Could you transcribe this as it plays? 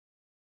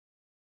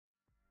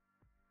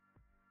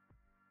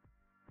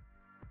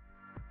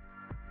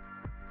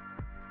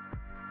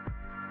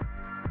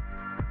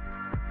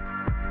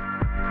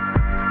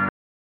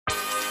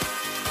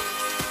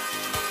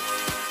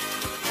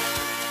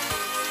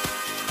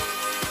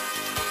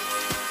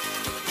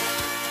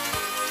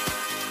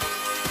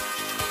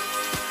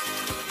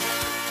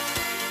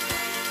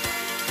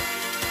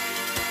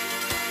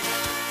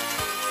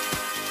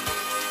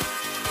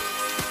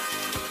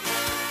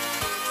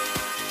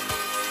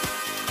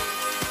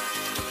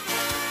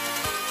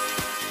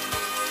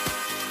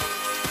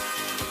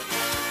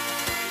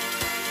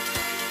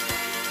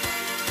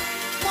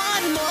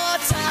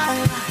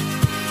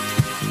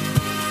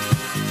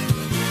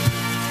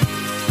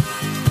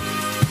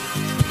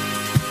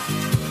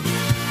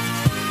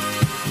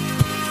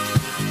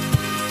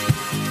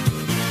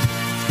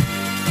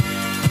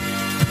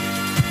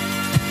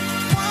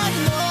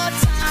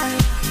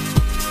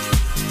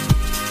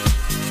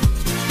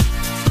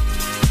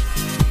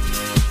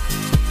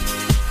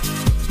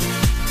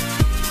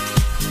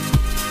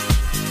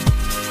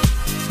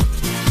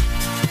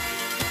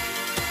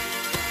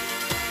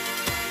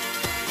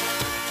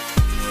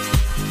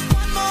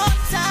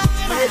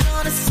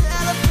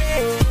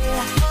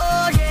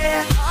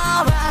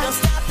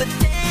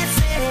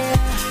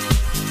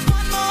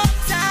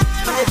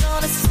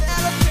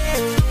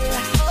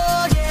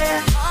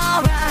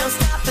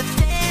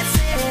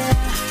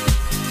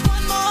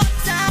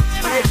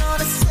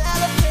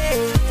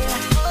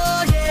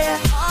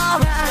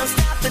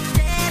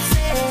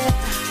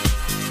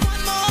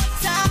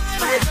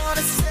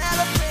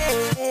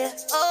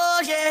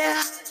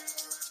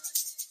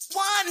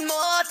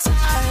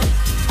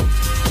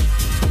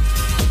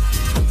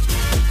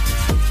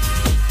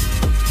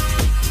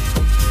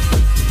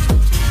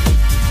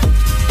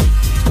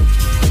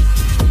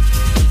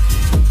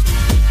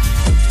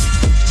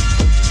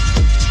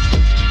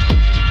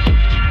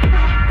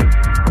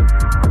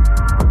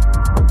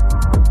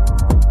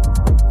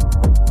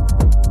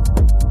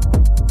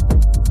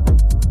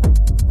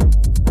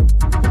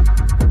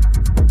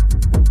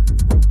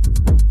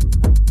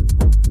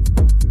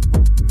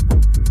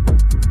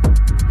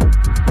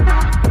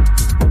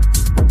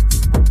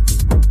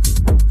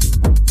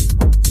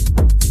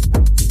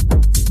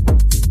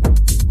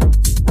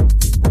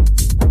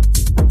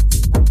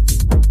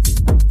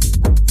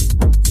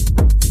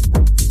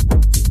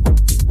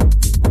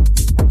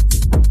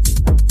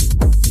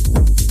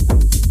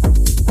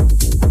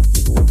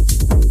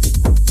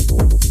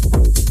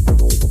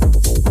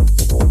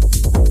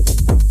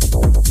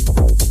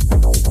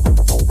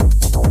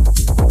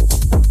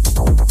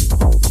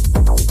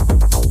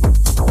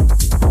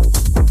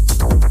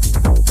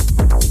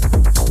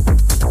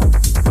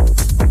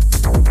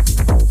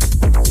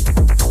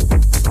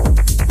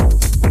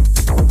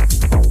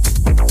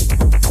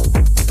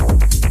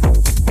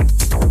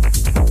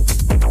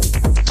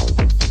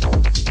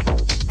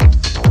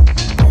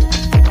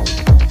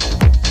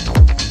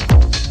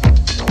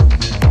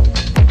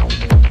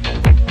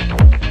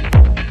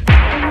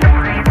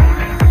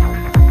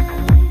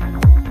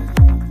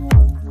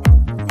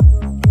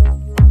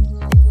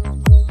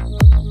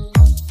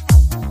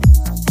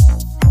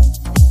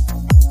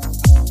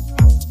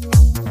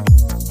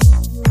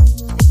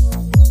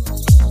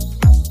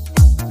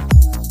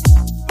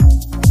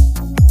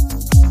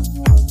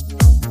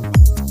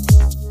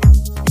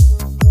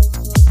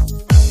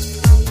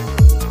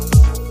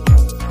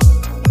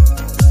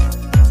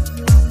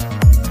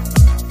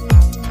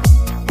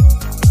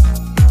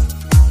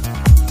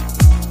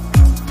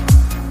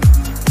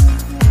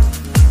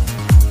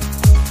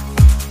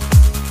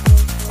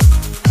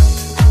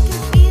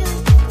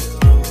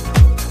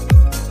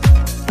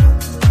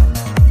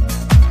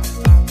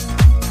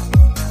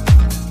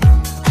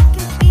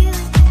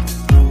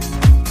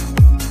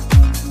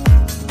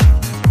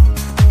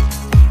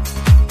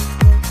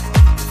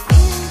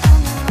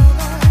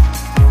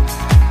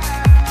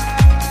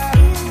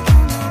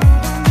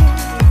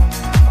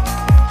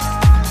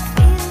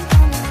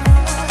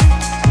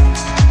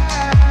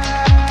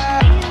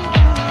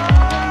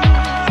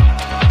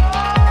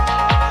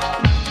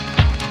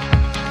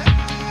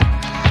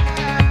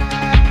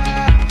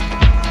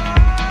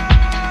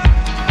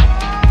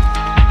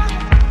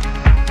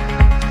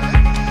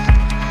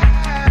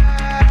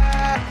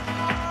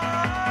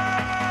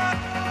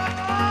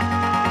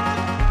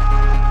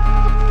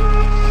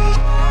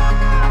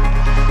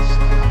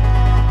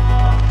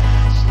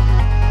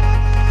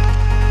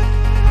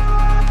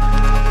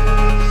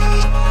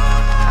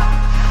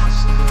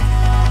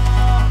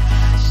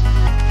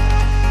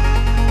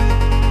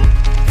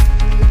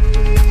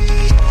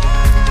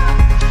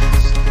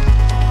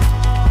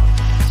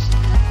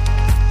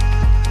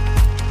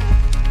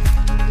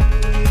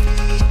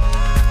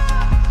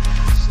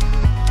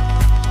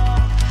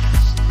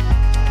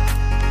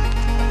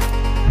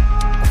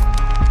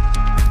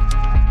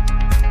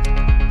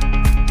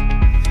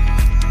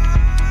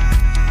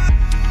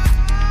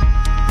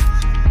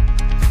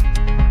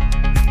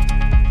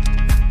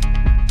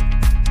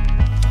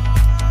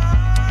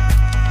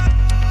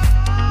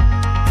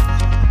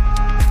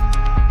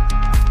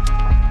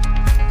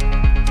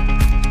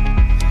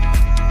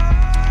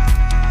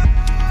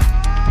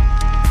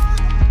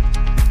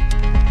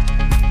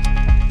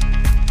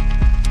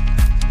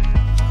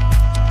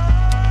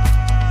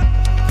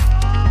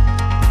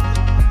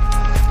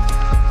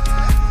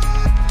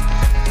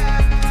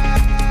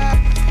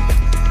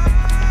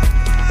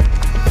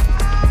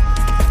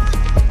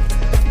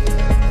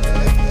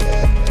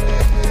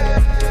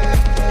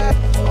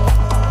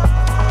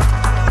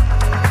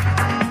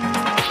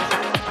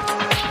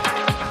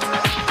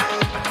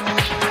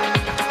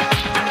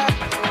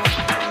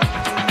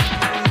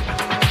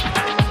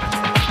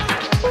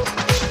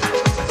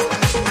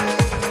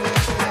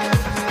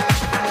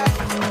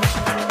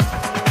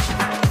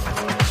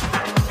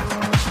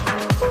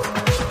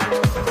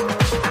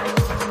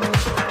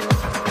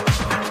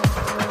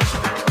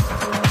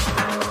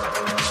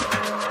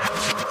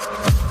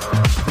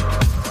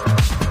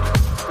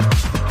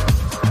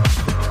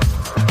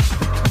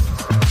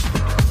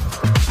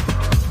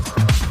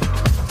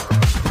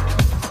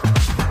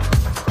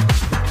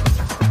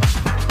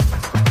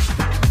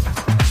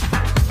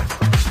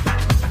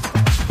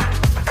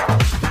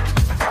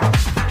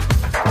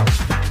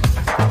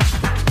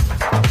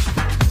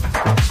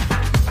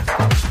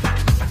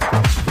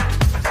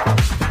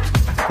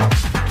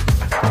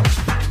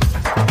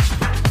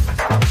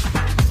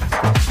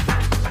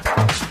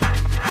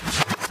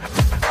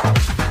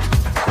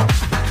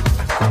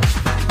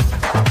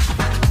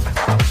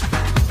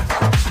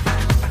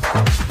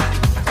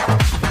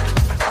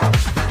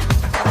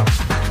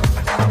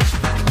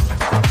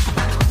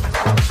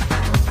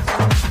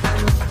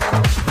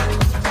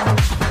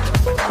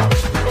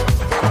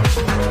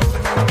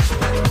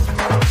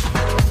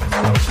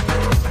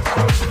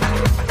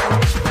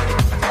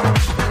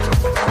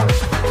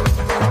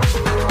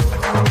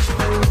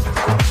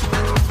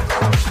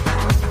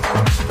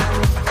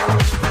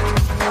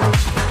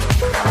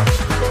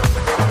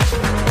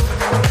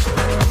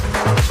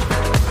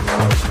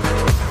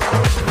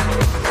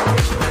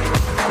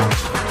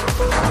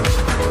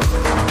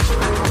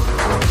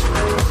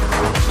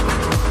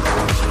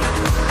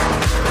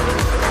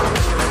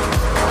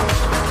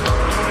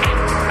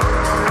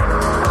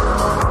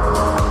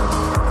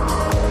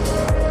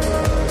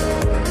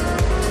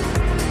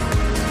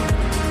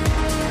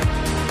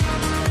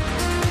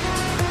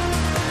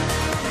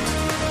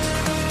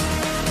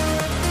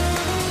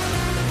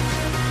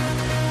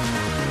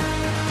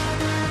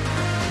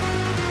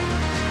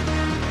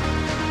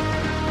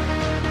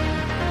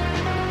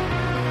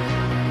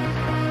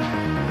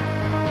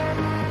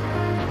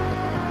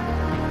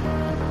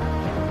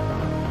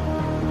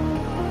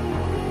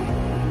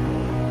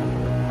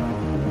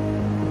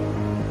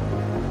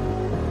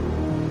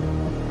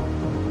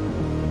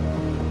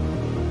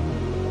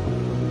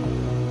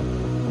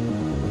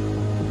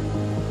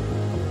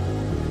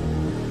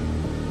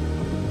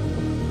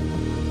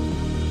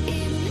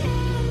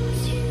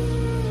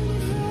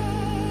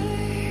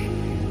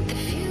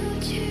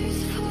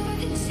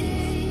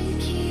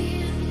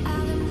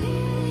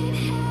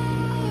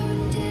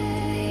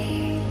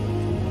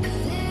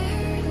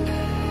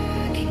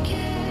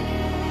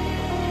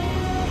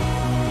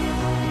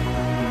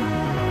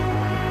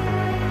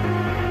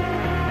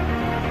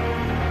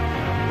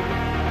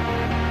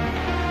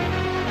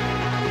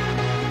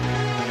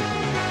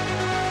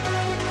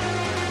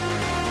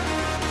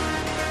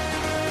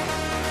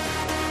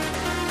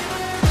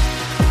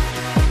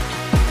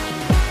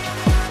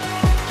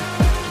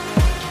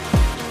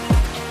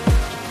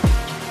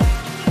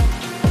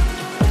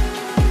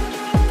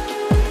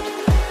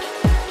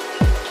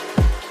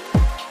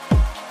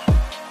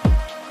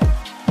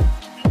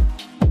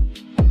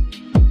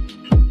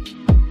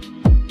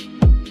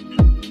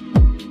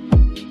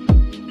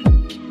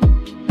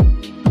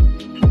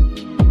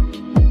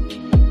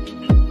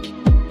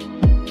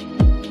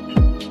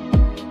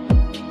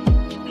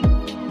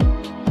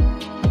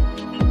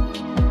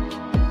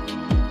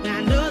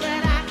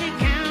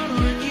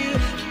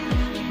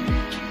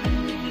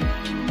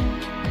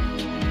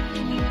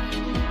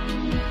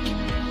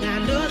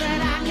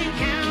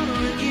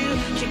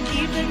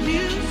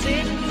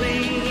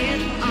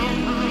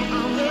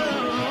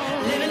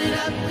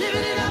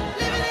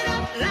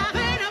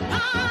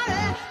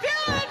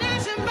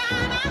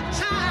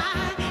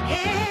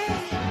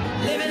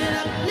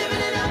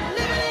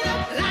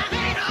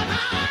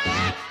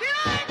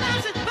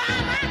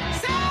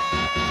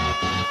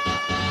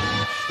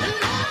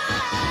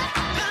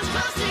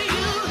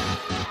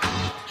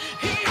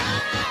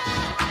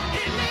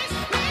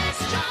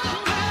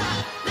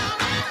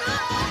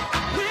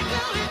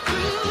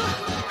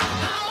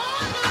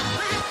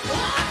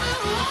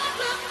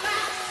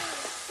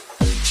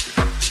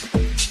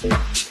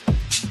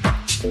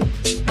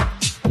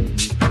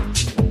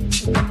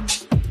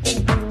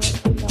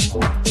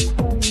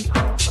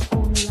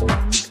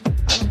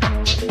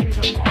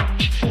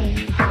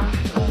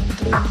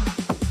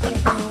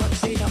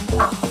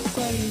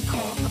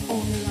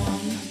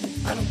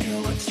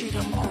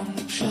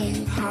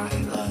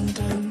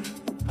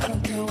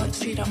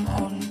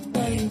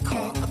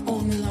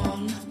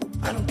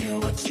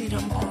street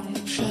I'm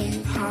on.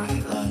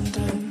 Shanghai,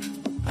 London.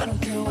 I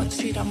don't care what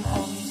street I'm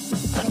on.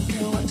 I don't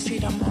care what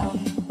street I'm on.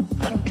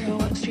 I don't care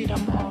what street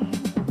I'm on.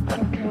 I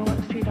don't care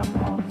what street I'm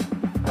on.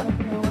 I don't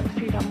care what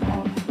street I'm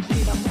on.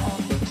 Street I'm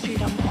on.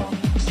 Street I'm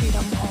on. Street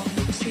I'm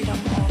on. Street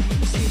I'm on.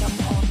 Street I'm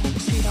on.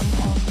 Street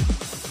I'm on.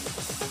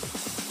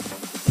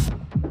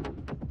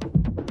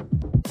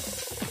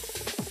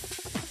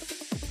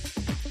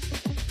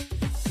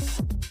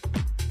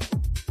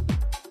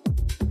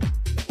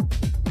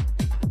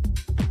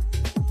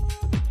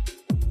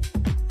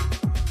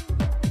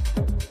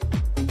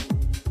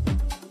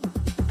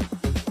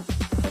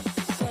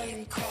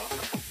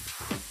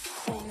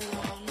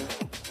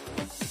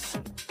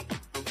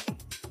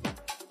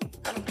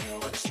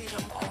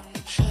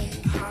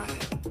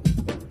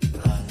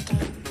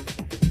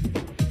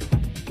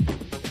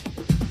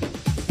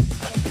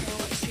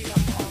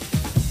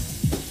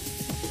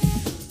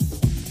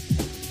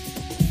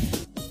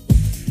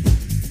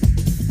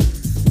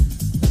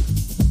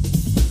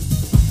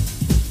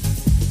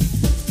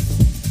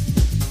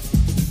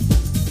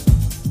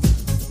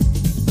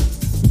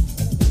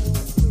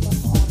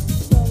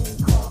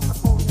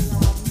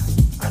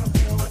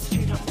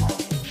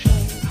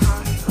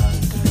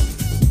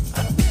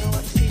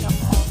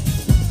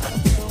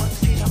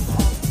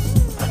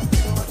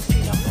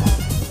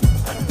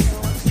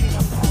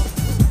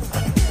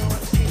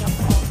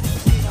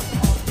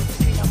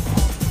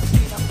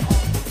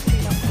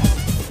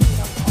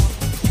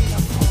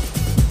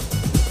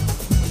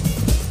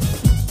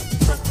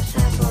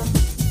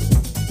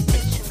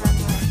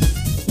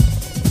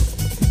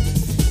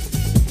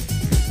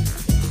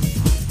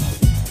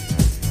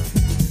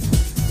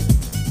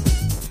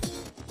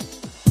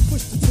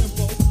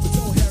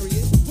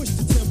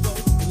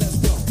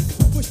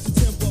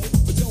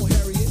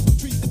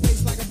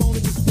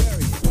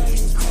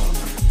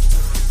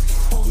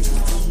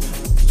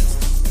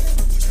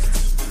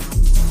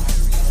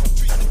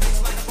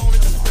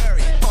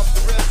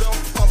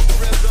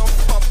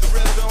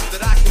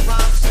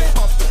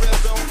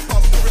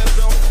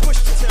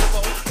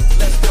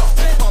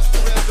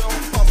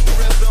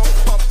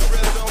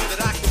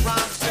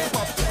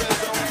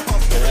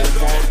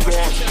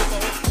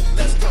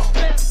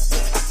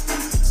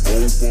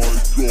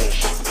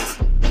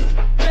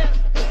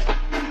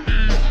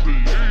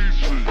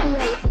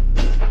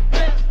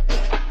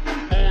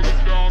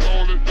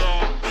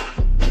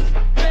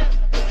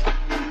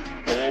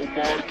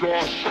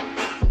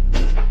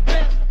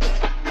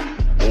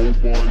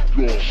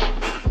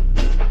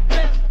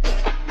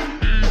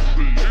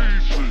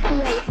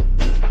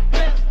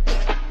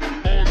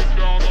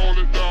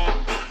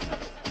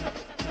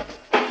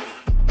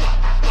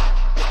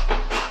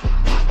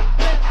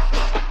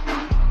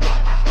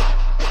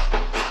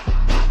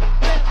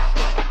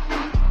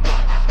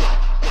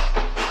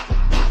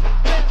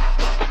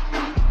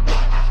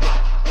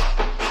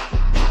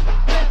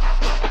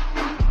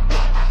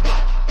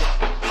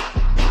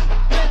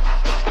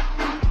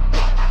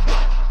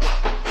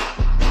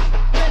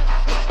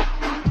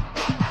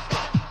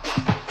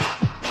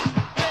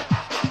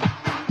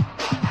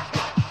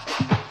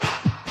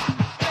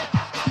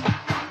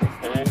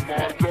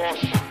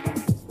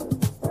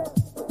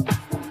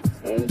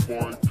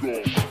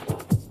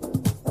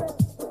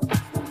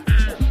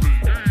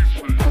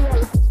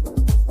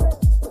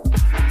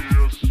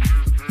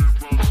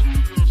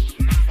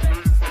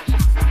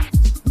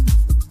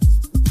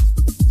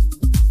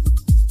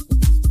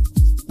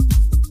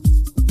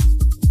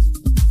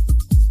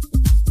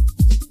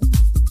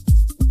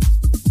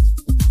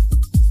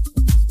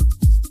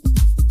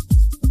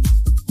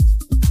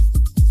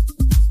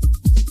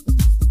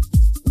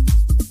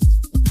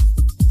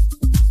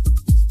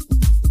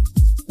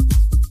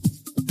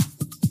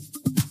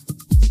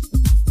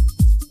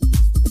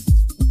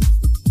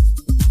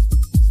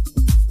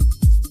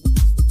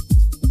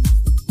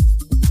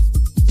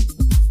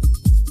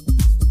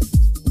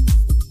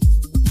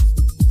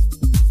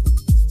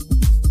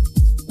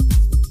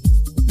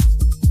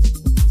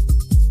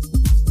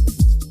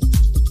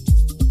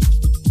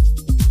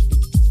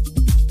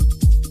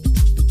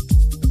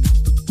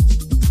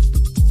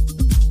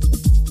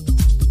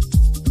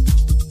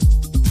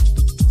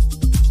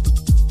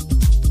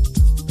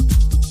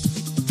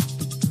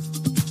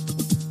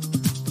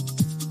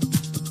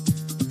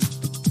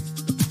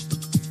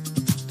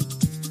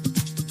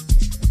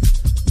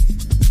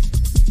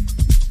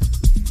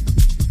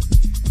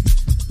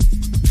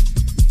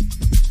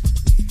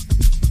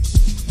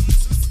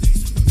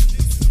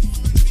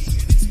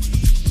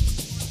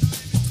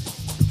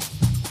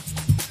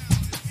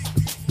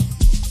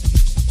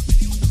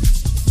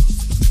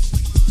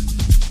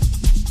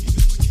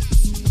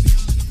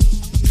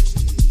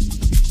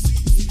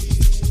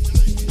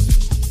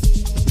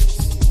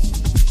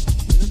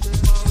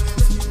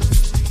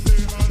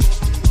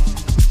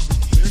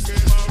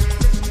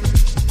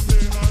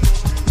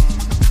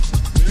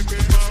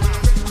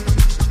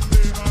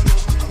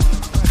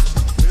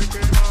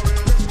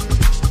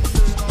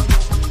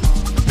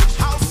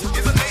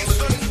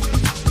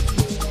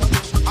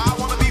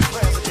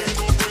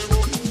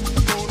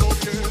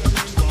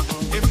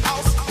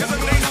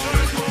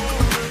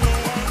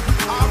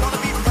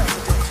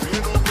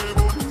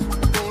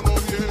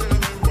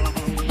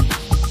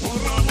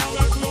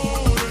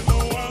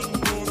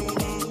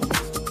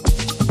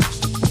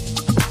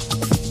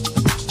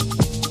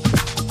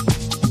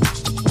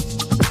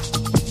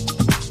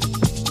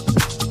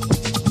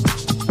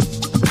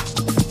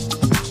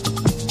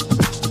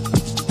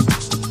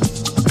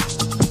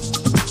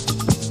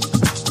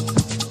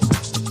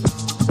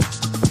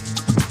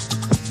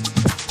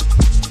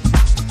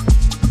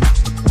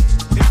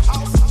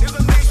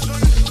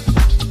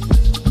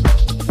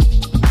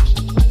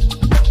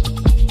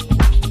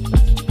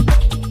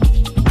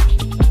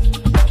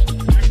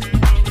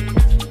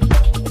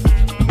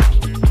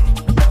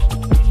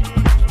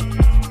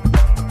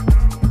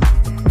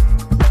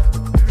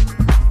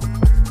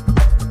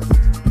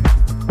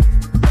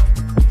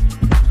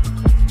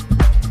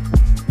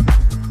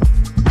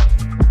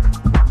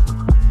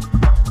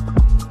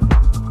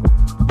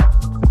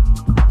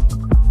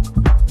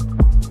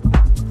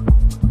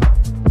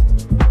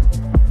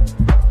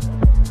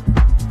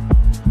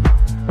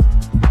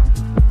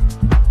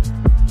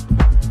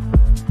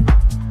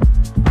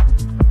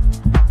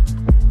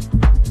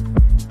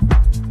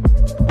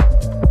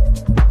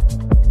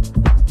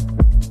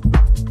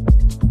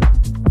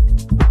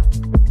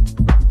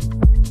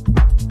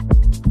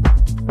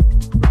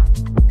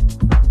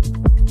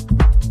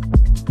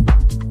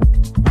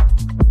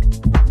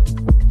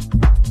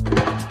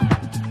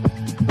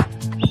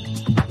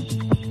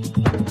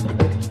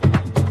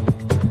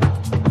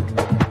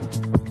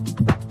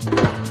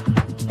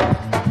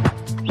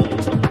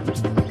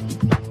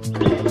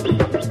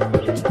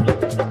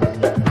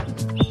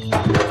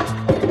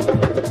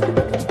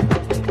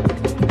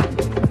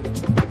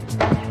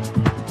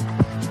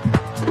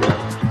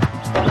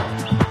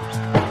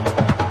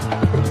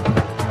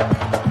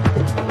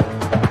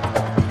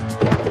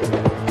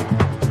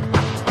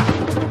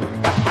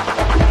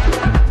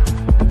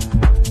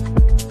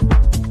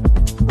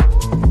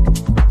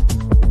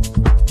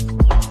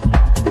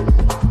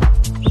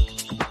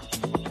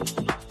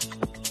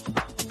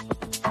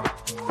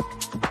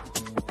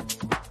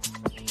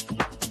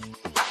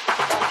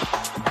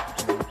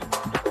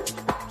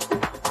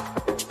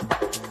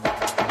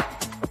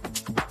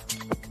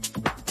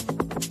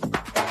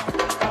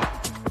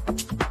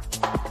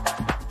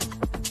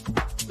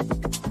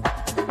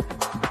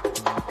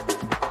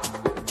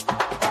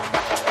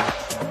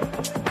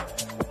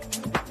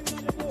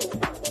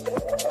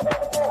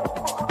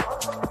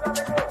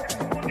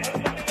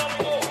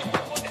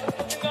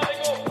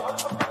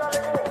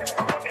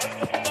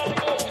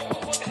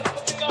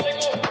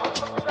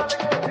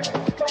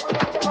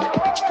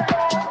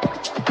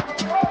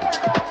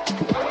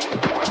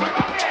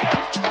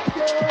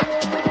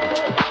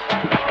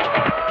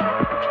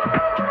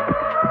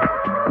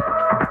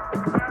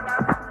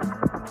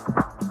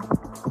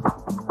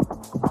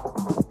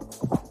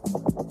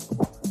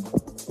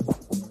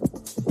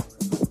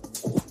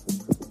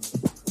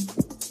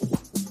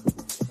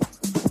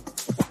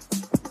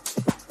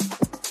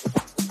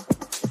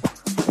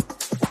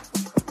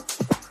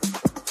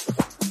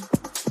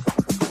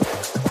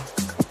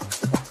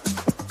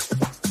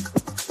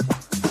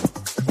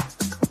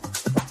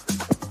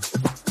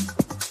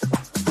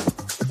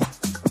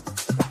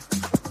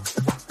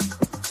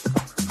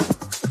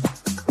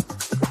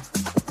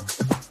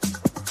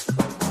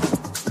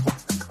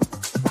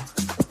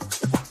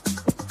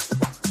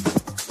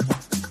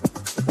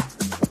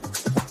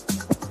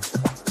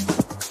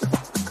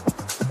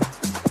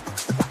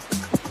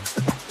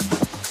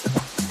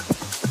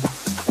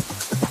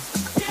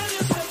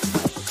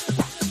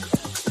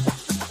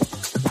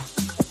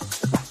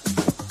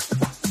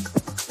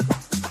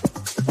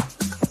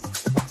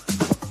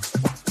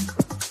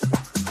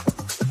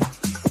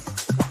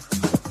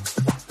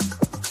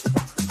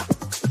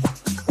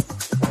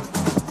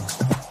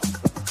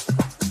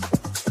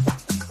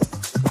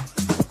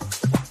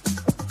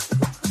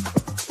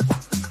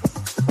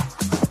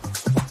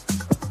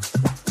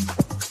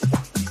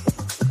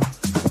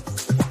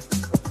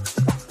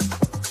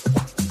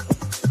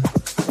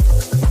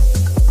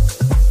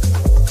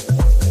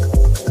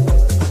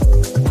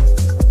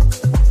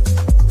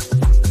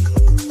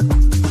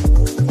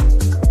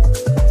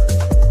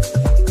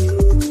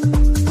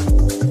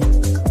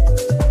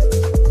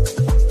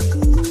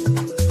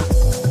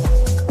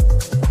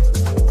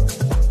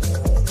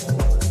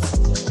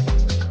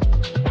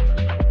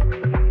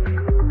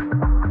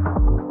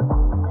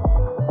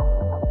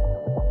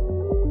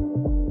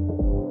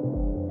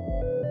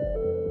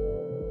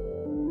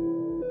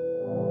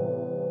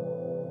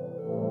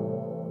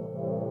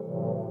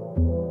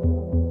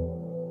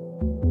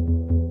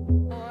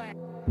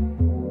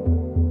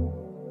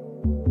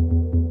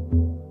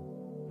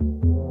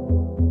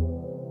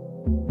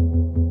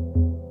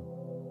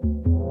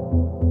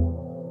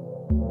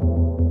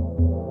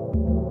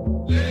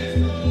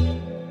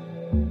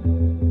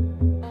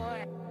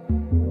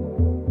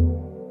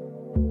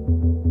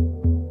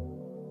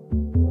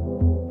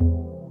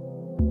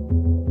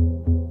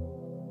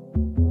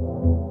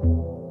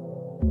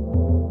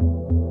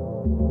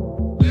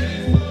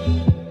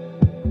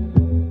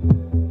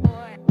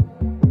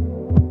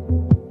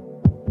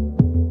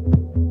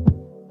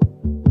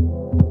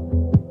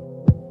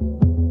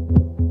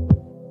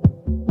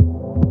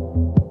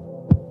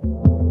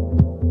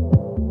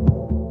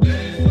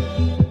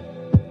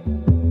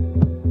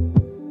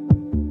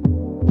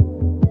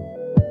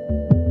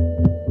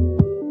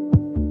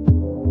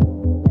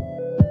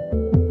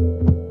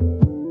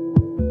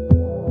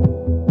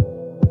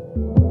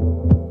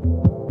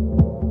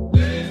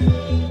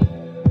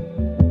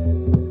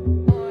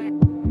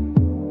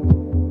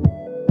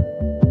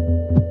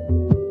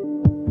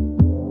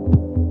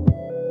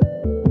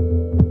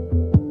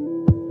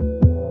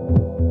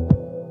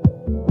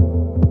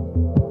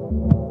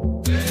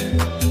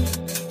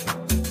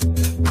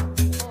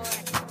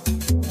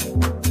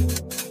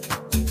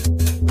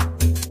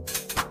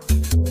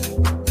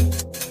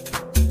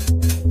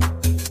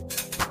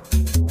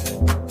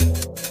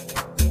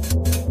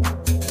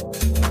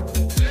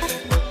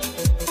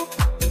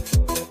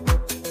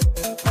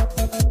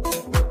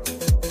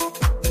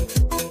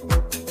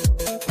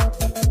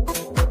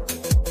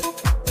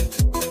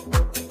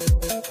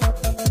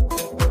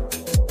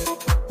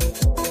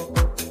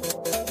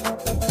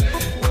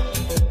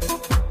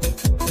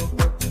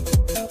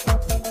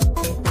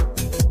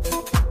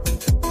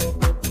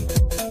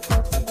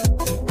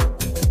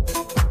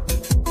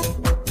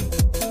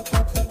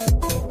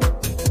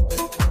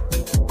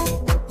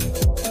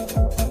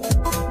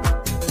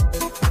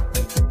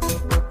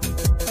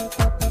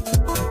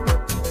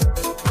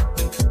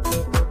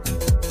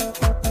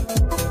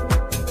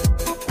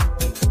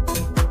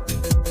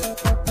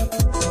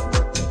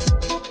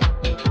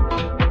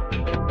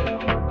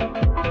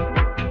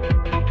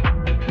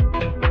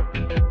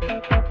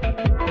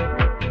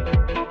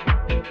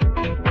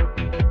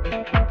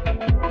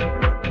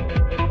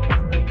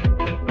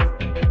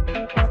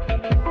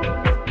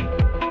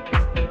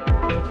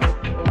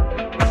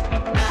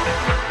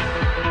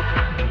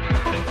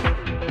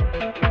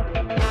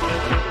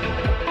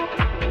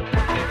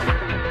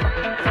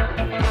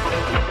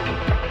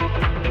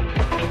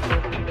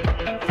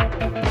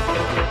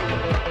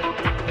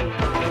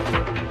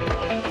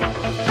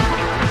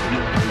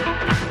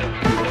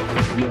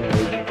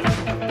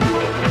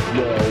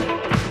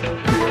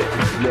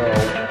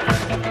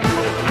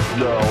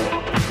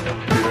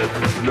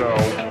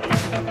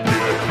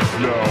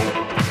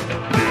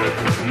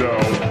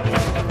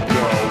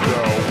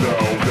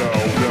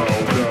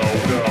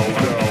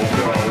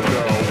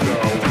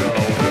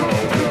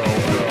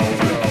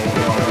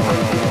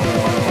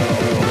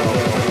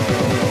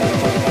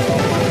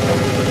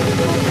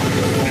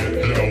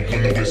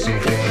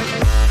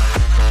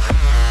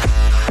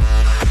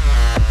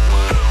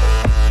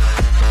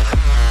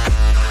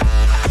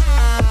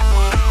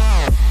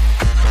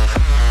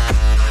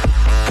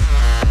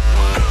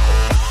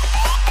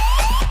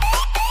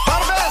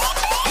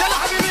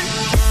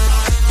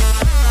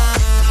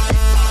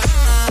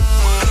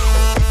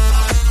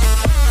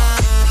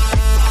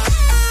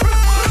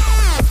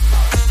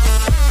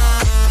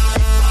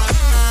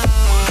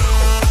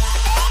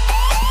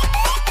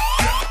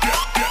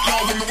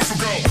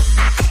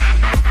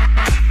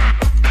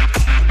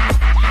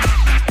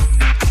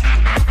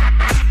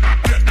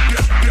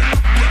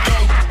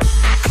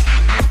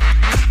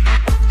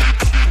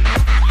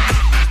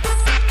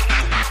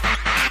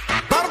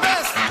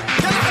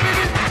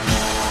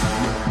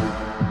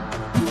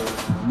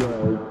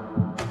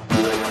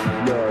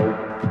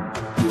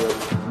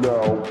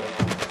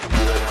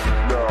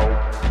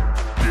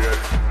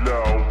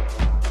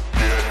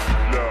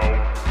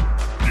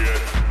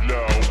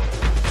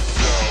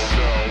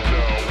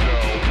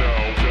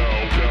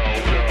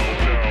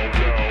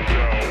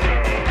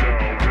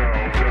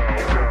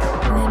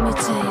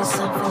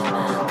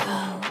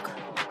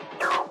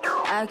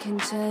 I can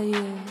tell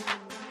you,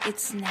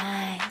 it's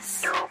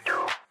nice.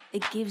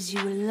 It gives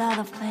you a lot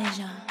of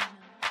pleasure.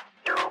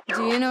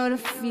 Do you know the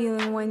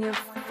feeling when you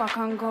fuck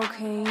on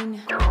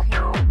cocaine?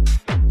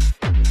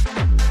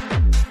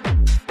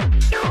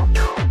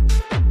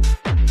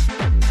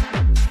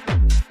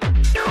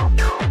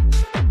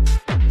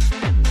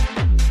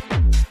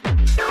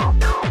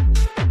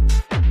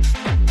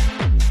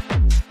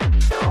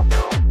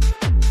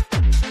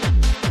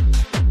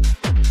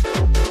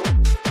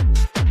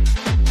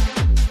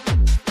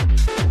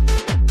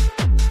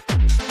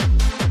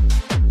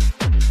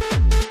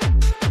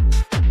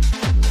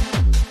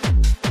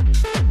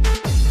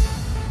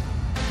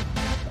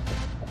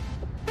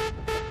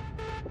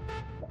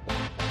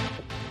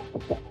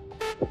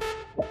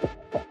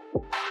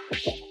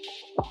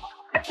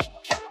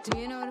 Do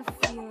you know the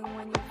feeling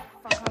when you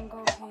fuck on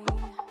cocaine?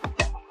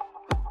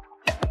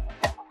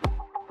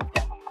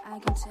 I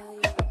can tell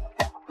you.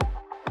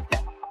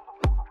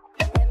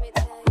 Let me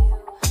tell you.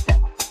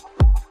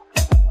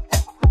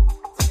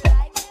 Do you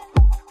like it?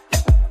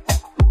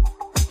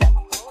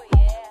 Oh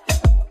yeah.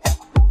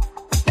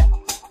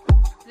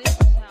 This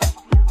is how it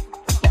feels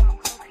to fuck on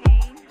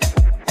cocaine.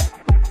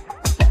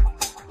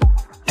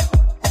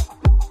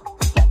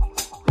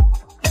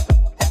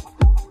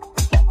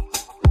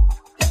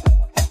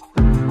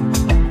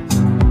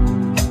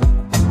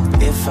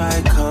 If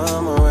I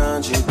come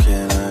around you,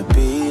 can I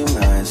be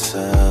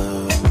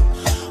myself?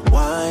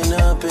 Wind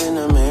up in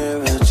the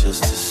mirror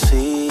just to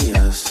see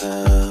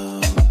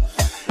yourself.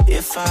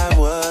 If I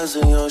was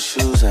in your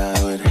shoes, I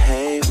would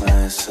hate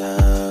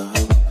myself.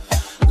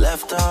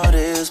 Left all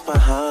this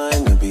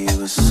behind to be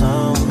with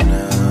someone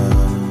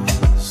else.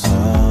 So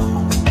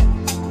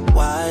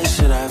why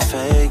should I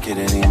fake it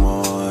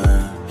anymore?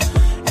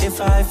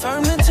 If I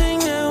firm the thing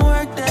that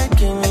worked, that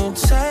can you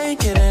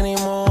take it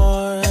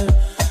anymore?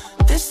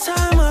 This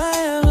time I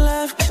have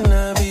left,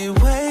 cannot be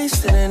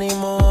wasted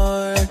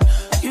anymore.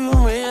 You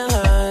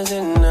realize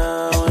it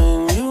now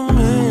and you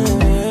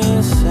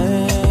miss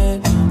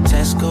it.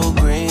 Tesco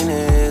green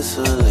is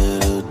a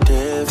little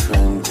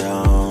different,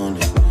 don't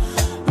it?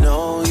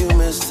 No, you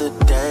missed the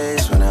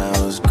days when I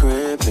was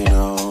gripping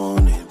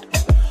on it.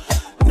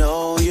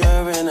 No,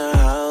 you're in a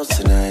house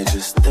tonight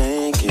just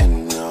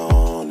thinking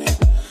on it.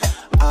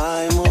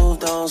 I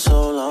moved on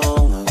so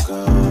long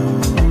ago.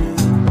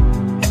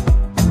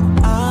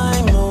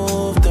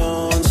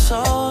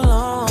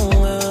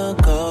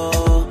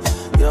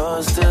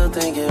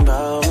 Thinking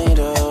about me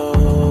though.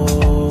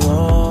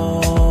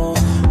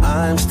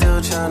 I'm still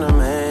trying to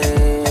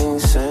make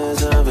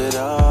sense of it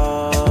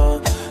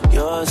all.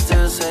 You're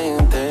still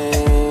saying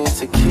things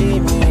to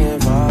keep me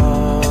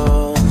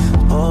involved.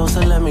 Supposed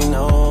to let me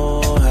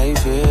know how you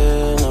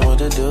feel and what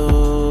to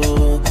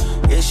do.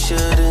 It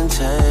shouldn't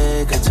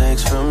take a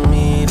text from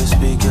me to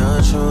speak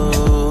your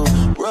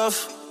truth.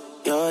 Rough,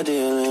 you're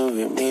dealing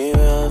with me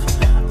rough.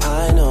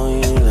 I know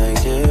you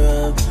like it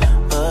rough,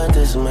 but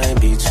this might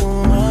be too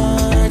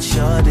much.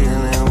 You're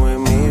dealing with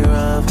me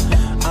rough.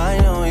 I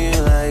know you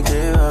like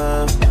it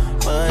rough,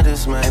 but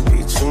this might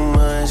be too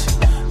much.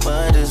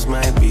 But this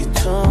might be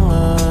too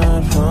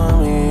much for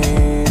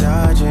me.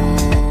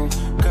 Dodging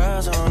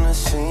girls on the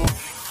scene.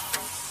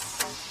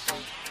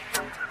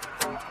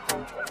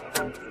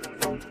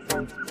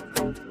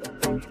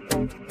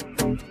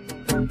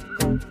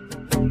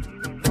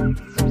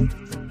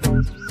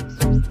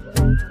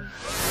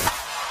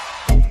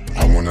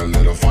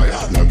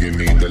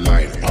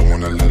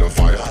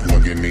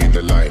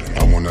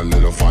 want a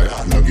little fire.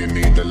 Now give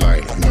me the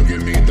light. Now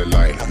give me the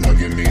light. Now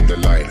give me the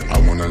light. I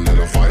want a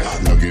little fire.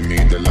 Now give me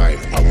the light.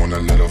 I want a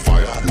little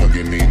fire. Now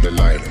give me the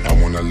light. I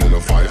want a little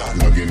fire.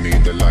 Now give me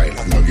the light.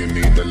 Now give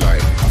me the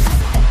light.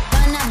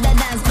 Burn up the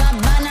dance,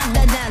 burn up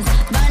the dance,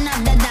 burn up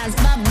the dance,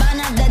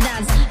 burn up the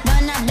dance,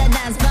 burn up the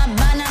dance,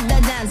 burn up the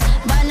dance,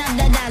 burn up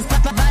the dance,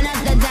 burn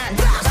up the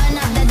dance, burn up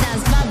the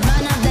dance,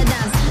 burn up the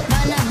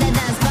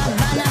dance,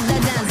 burn up the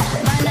dance, burn up the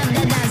dance, burn up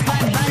the dance,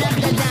 burn up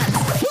the dance.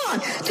 1,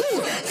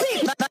 2,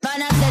 3,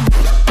 burn up the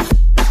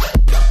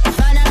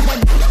burn up the burn up the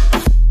burn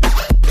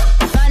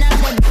up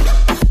the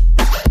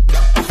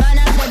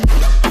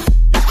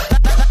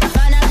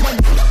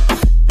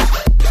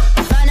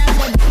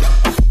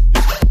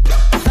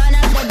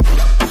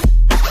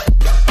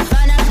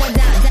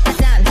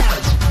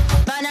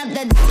burn up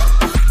the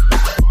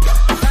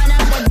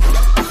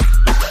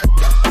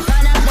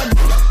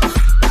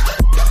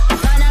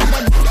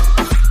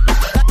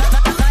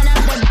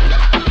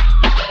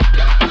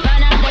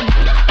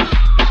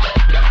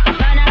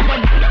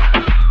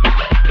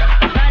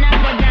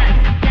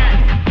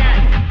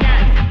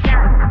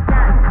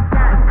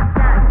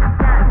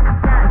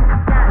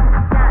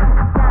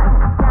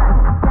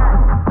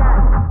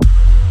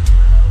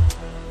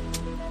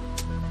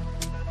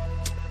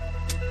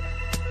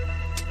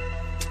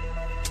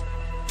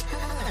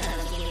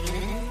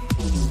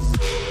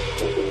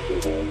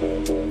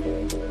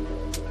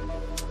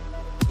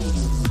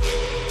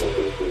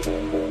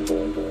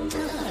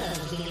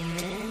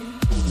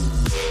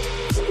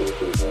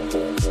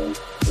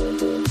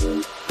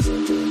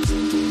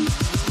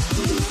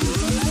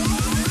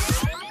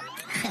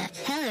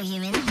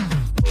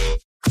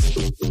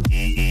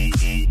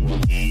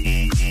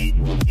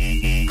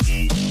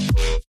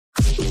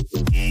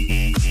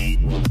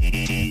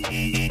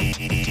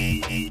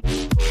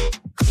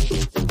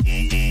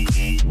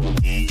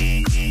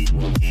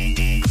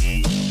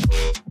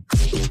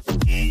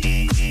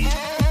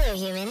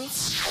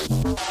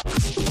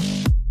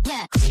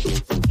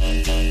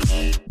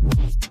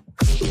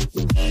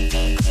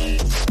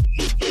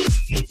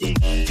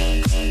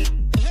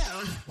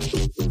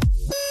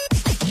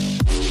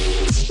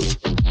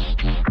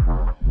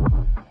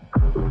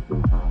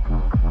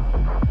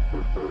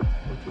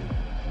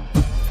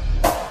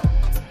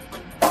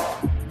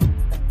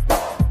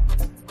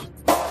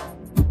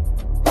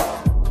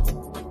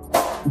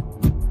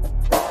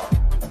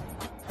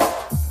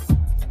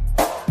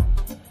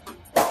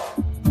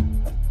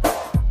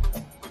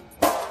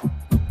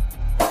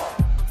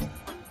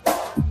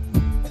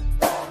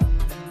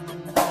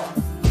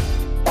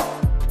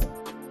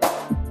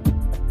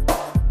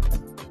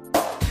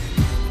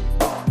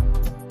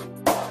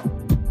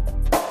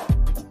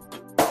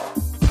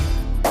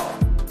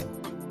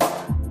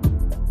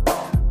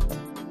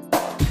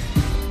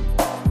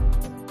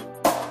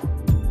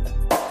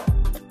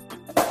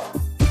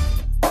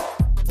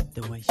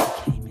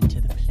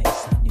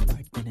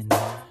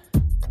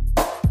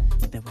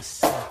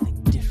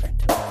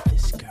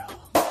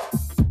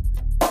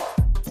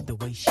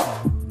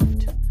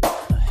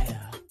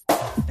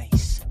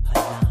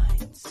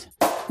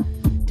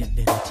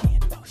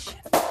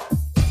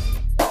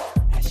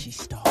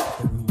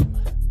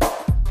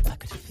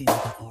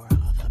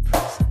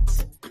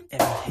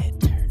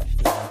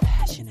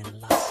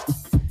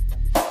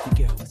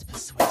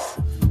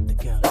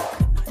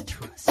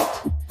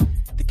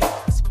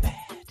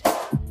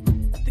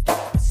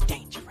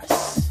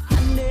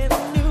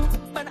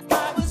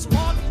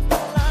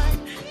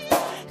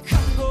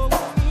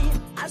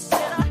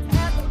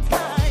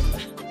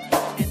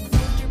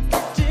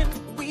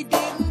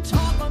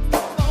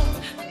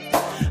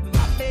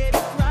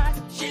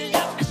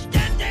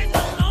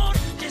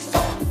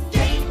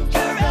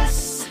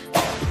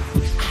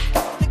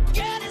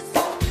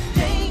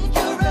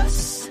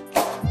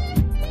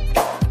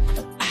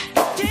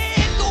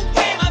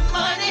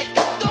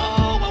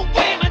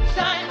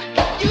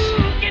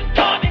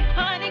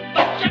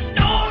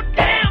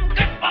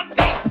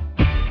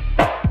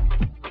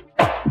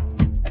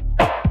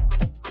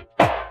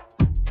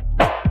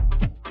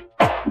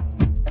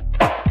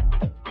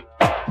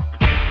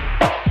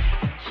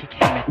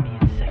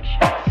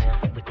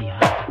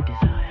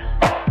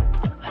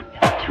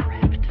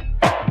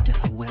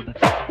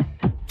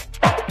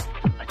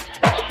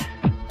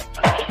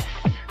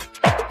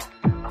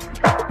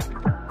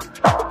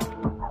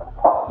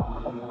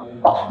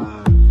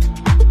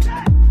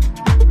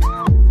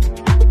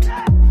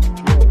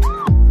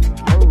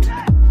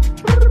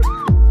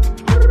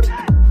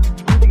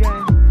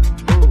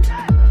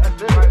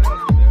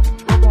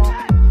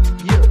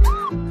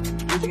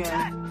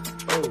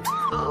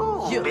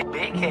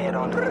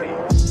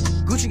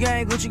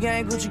Gucci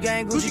gang, Gucci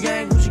gang, Gucci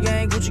gang, Gucci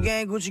gang, Gucci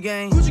gang, Gucci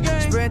gang, Gucci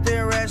gang. Spread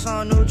their racks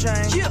on new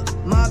chain.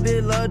 My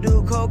bitch love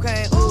do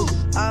cocaine. Ooh,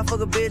 I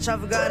fuck a bitch, I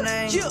forgot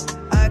name.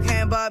 I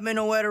can't buy me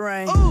no wetter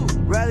rain.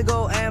 Rather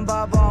go and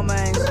buy ball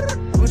mains.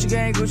 Gucci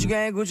gang, Gucci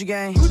gang, Gucci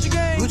gang, Gucci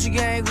gang, Gucci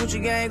gang,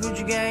 Gucci gang,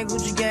 Gucci gang,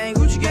 Gucci gang,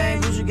 Gucci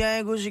gang, Gucci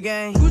gang, Gucci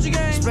gang, Gucci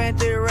gang. Spent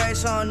 3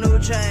 racks on new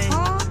chain.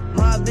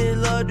 My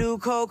bitch love do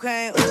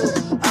cocaine.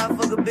 Ooh, I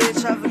fuck a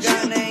bitch, I forgot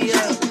her name.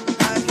 Yeah,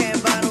 I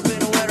can't buy no bitch in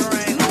the wetter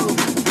rain. Ooh,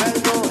 rather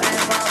go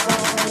and buy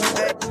home.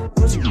 Hey,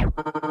 Gucci.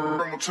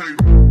 I'ma tell you.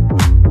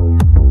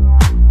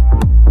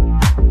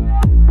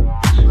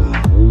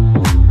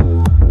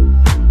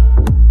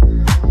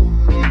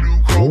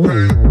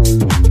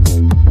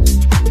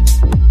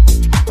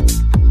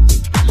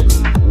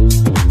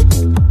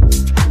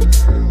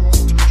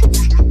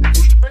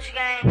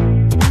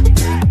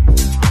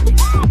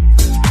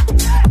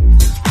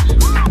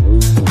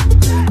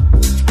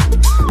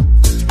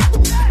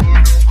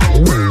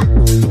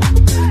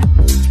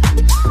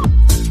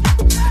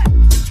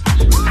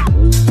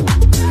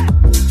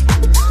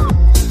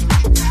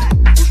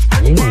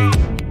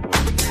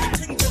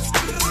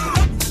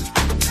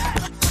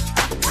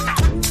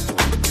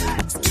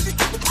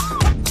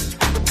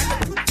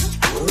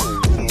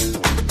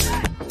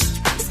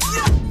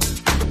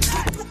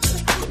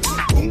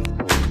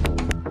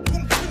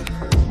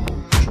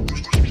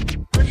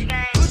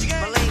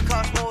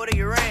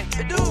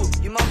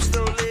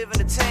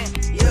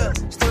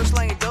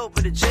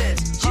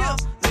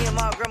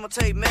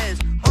 Take meds.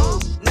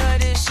 None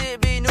of this shit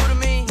be new to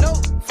me.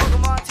 Nope. Fuck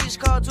 'em all, teach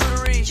called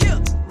tutory. Yeah.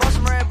 Bought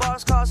some red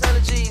bars, cost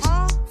allergies.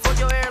 Fuck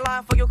your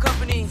airline, fuck your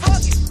company.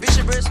 Fuck it. Bitch,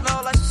 your breath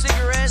smell like some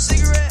cigarettes.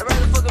 I'd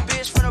rather fuck a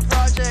bitch from the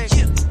project.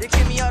 Yeah. They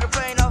kick me out the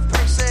plane off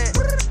Percocet.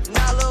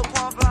 Now a little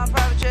pump flying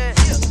private jet.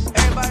 Yeah.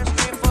 Everybody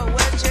scream for a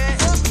wet jet.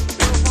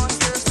 Little pump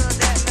still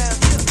that mess.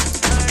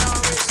 None on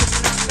rich,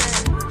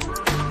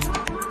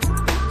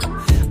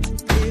 I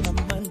gave her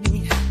money.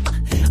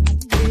 I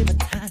gave her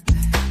time.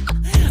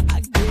 I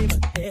gave her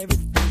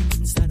everything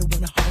inside of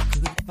one heart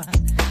could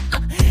find.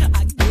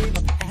 I gave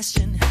her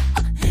passion,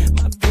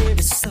 my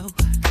very soul.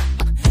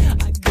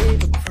 I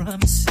gave her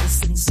promises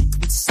and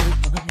secrets so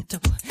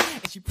untold.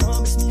 And she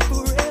promised me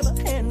forever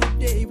and the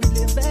day we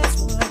live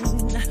as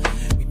one.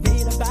 We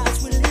made our vows,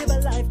 we live a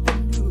life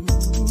anew.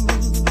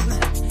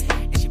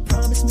 And she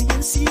promised me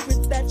in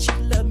secret that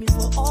she'd love me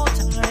for all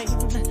time.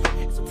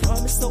 It's a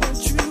promise so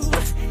untrue.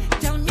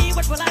 Tell me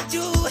what will I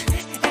do?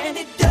 And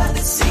it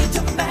doesn't seem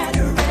to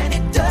matter, and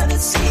it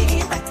doesn't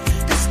seem right.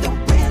 'Cause the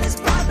will is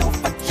blind, no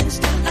function,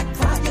 still like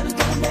crying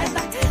alone at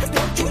night.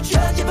 Don't you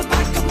judge it by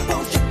my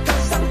composure,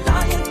 'cause I'm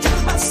lying to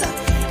myself.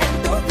 And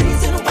the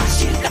reason why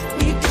she left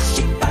me, 'cause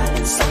she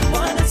finding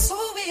someone else.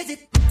 Who is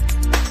it?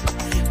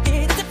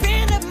 It's a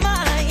friend of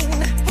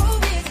mine. Who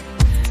is it?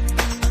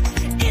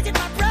 Is it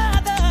my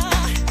brother?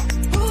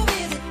 Who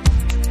is it?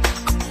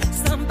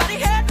 Somebody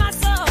heard my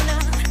song.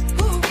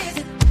 Who is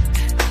it?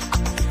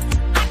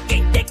 I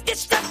can't take this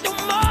stuff no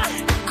more.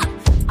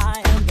 I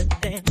am the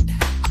damned.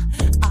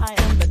 I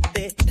am the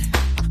dead.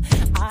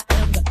 I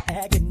am the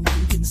agony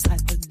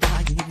inside the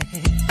dying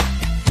head.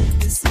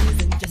 This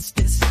isn't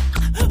justice.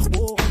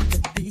 War to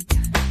be.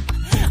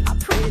 I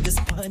pray this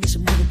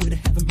punishment would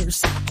have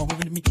mercy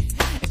on me.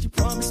 And she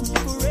promised me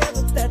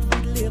forever that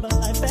we'd live a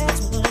life as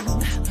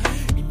one.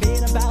 We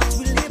made our vows,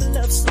 we live a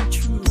love so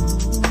true.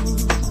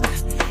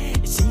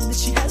 It seems that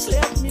she has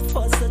left me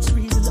for such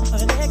reasons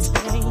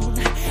unexplained.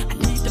 I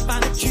need to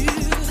find the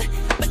truth,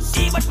 but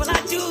see what will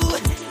I do?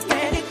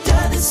 And it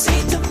doesn't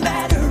seem to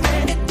matter,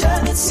 and it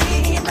doesn't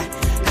seem right.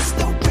 'Cause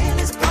the will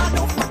is gone,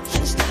 no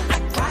function, still I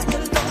cry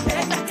alone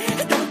at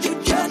night. Don't you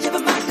judge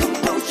over my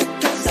composure,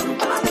 'cause I'm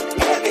bothered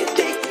every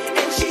day.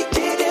 And she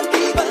didn't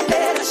leave a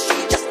letter, she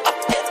just up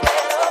and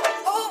ran away.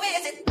 Who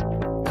is it?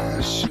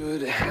 I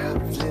should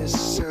have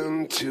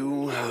listened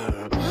to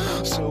her.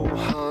 So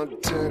hard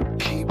to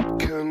keep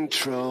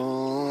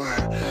control.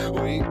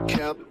 We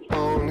kept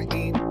on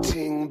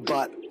eating,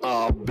 but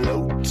our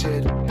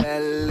bloated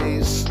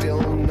bellies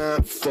still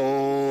not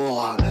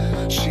full.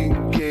 She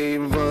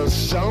gave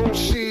us all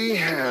she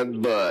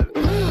had, but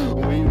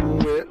we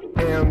went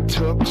and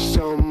took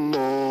some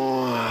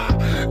more.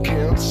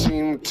 Can't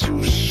seem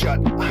to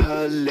shut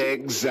her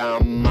legs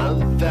out.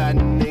 Mother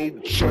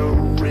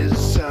Nature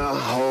is a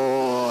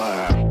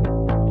whore.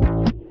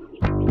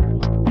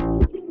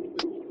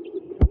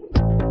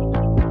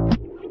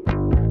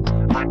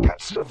 I got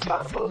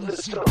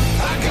survivalism.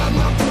 I got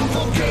my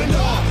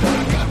propaganda.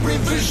 I got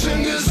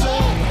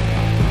revisionism.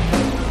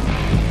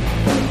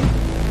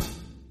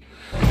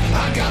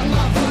 I got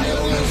my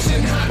violence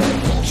and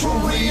hypercultural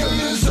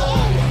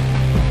realism.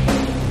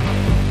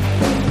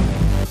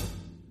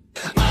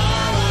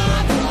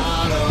 I'm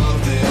part of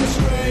this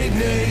great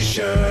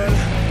nation.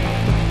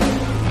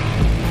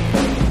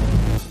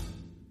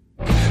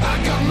 I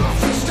got my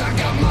fist, I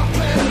got my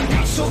plan, I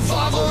got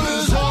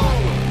survivalism.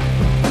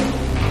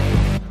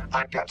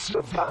 I got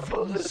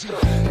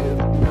survivalism.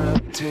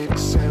 Hypnotic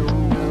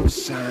sound of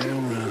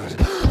sirens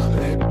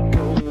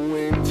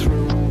echoing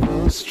through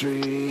the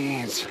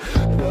streets.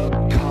 The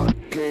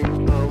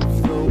cocking of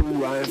the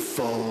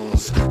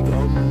rifles, the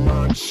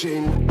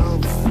marching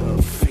of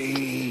the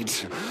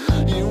feet.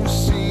 You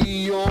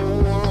see your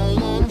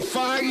world on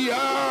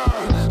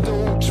fire.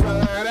 Don't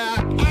try to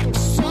act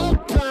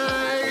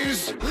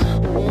surprised.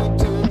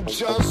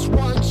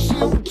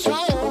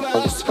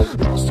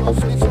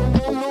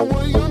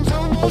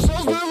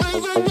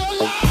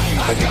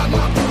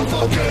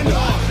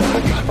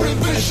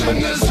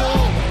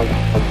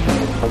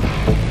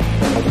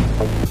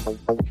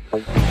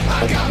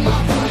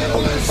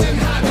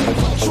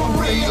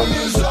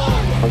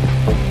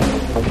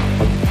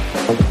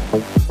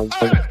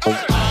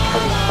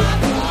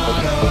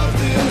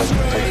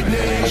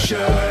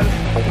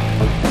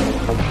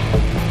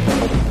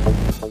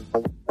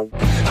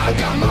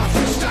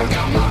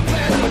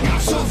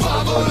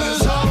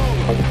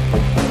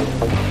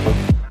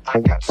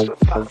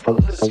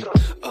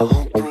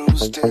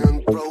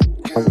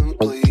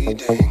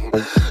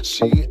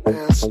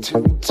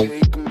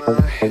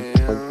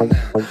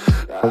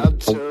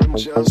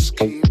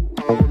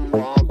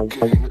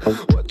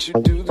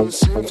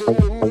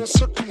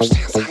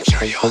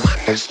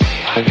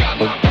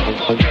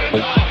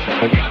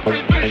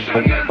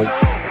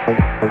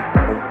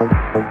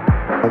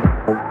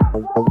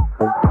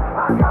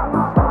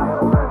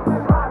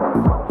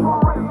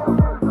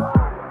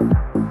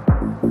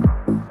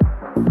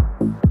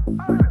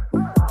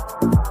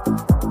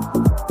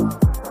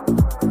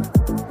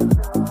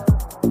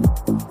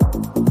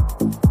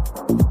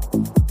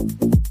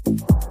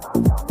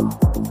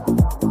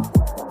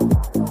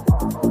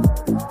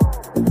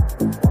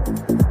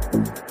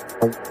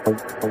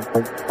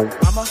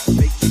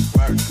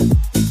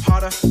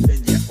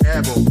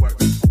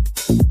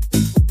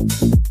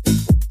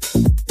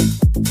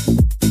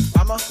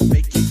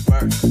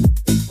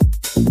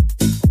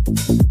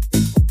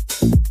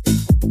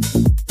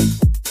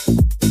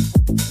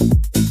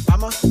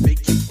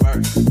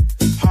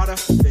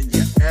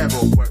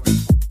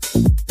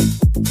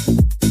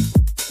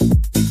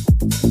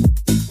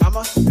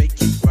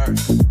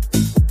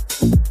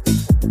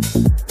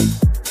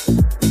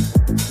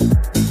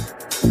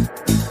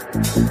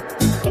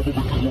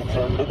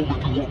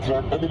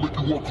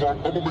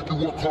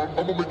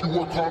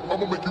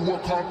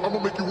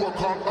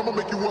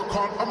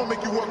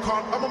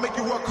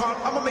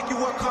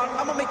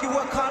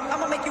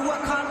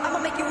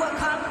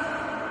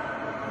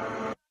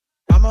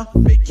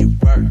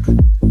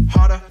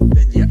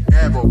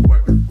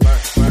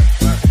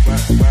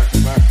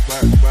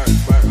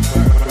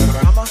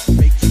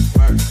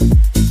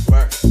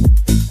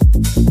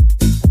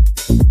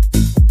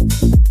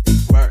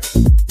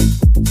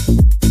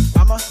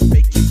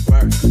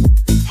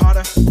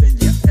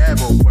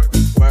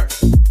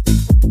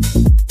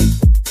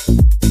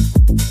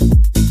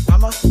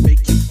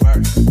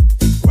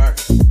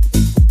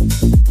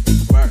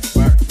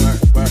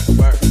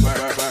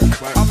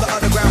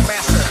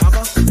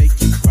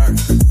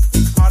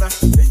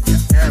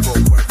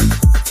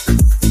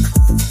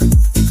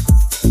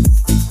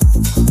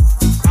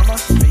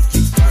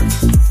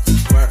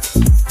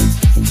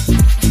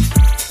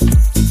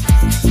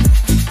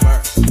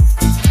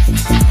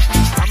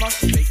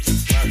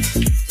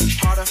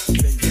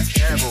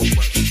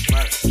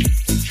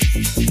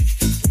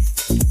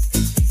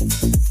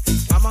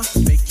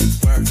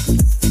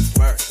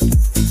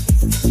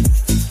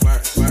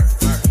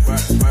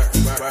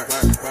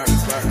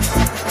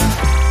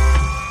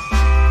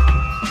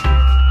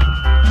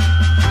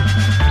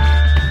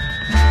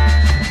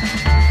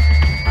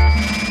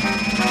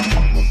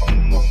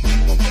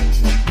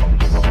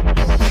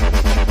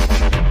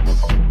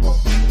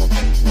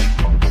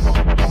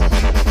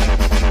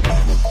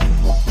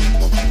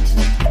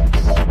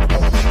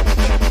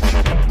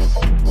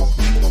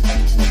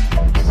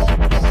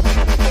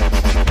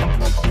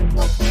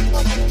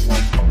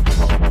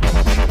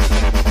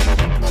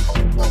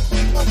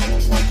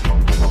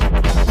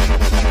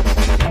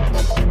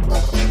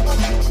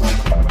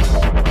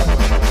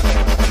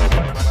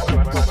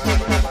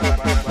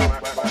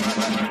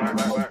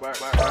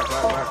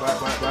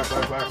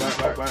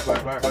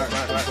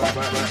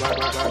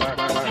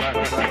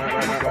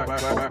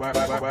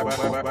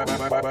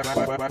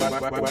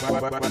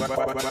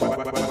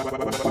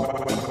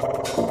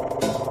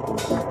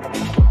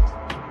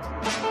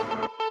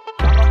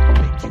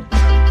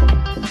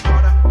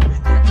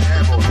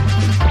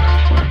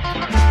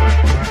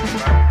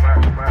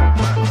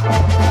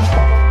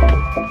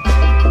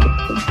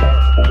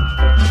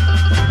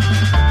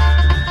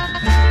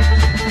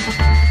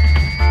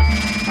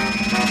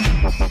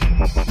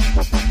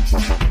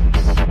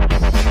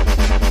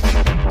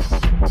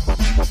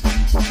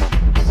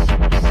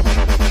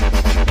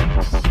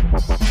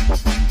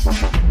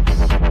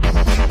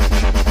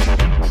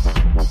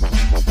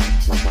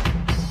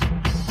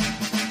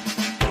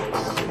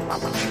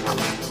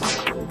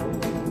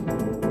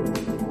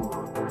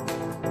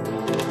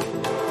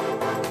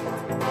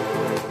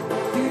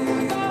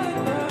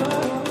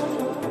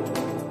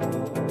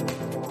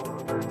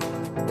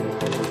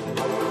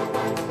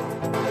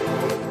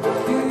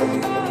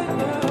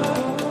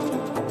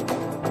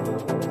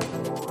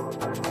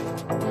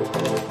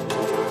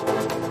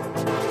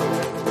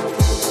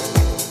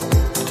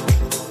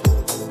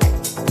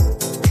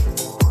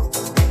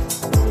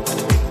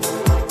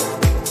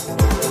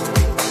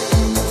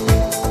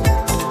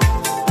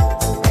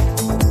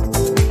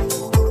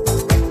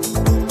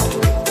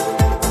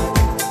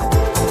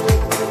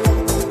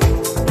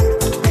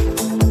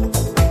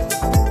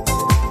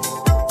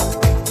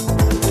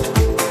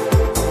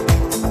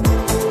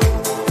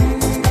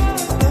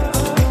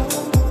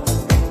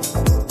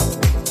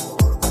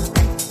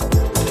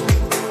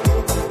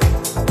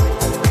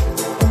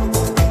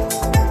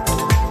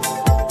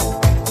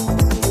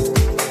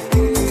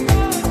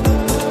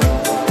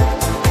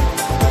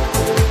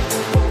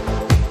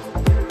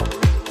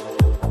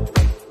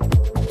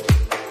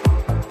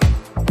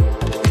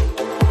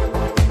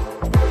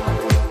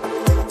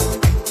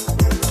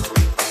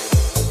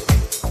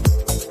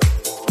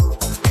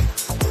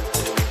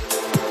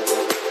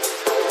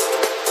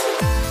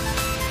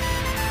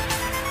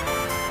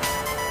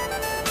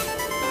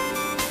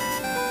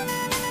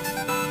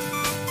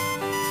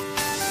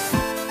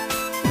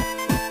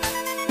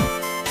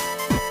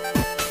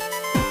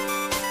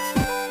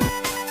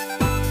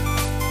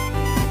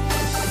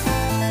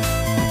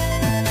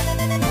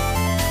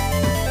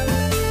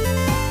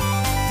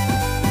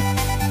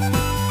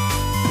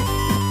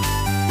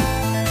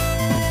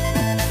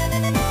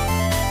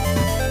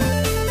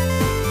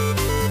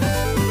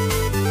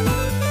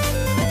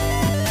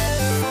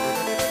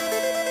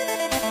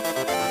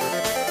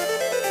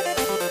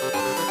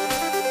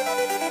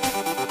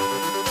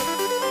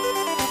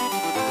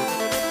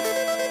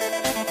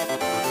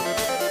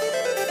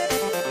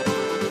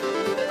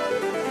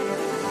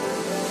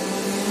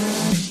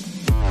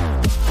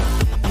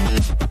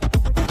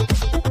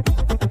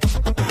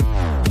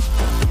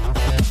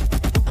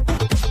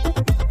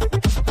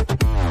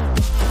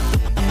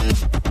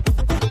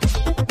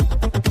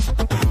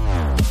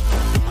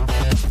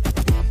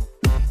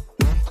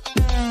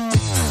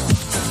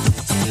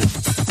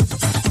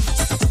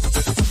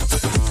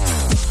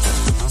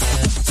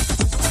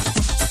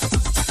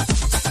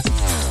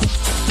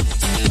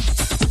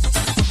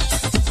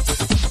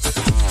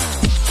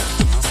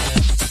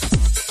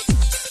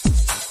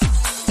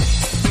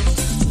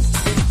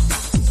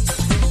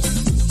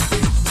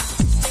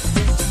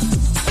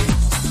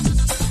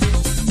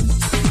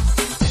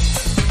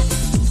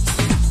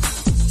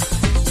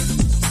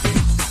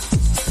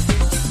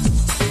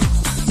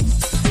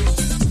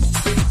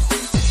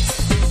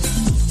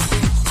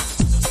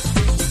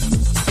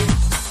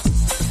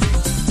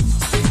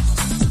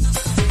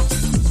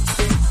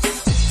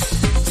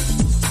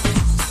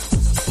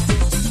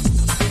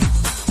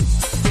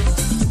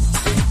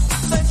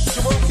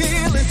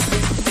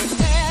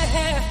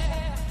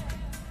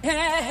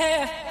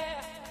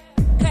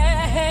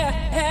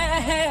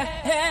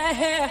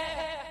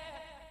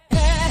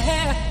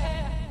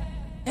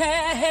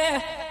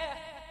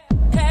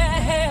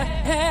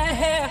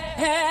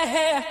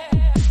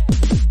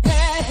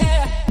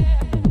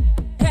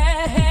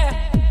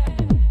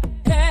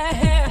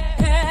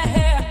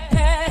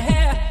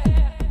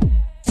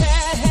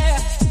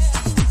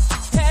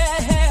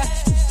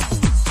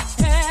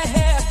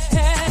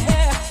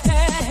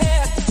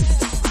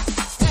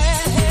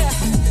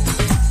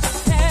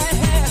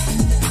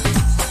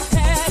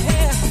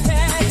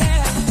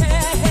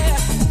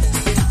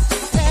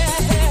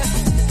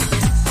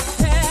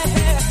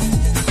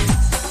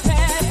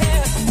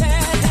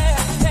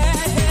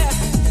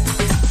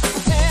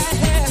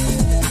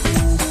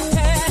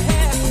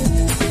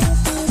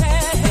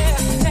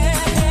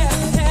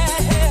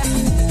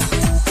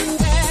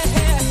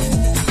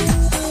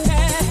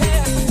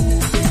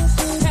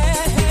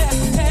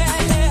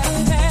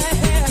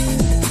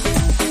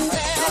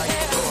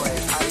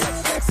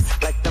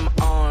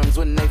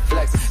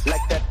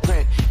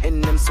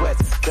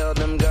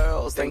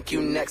 Thank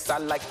you next. I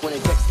like when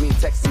it text me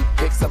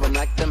pics of them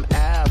like them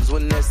abs.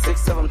 When there's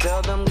 6 of them,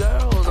 tell them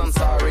girls I'm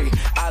sorry.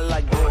 I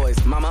like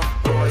boys, mama,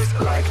 boys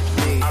like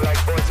me. I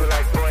like boys who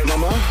like boys,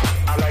 mama.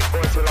 I like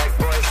boys who like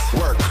boys.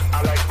 Work.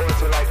 I like boys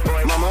who like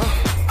boys, mama.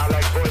 I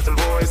like boys and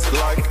boys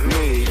like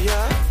me.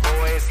 Yeah,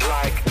 boys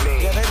like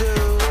me. Yeah, they do.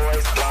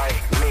 Boys like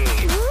me.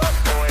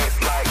 Boys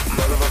like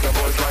motherfucker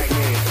boys like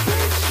me.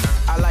 Bitch.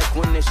 I like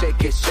when they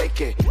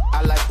shake it.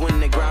 I like when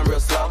they grind real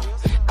slow.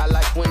 I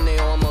like when they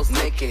almost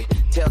naked.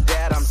 Tell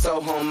dad I'm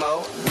so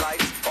homo.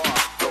 Lights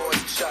off, doors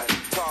shut,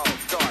 tall,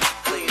 dark,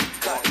 clean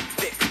cut,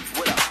 thick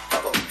with a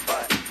bubble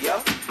butt. Yo,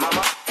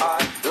 mama,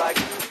 I like.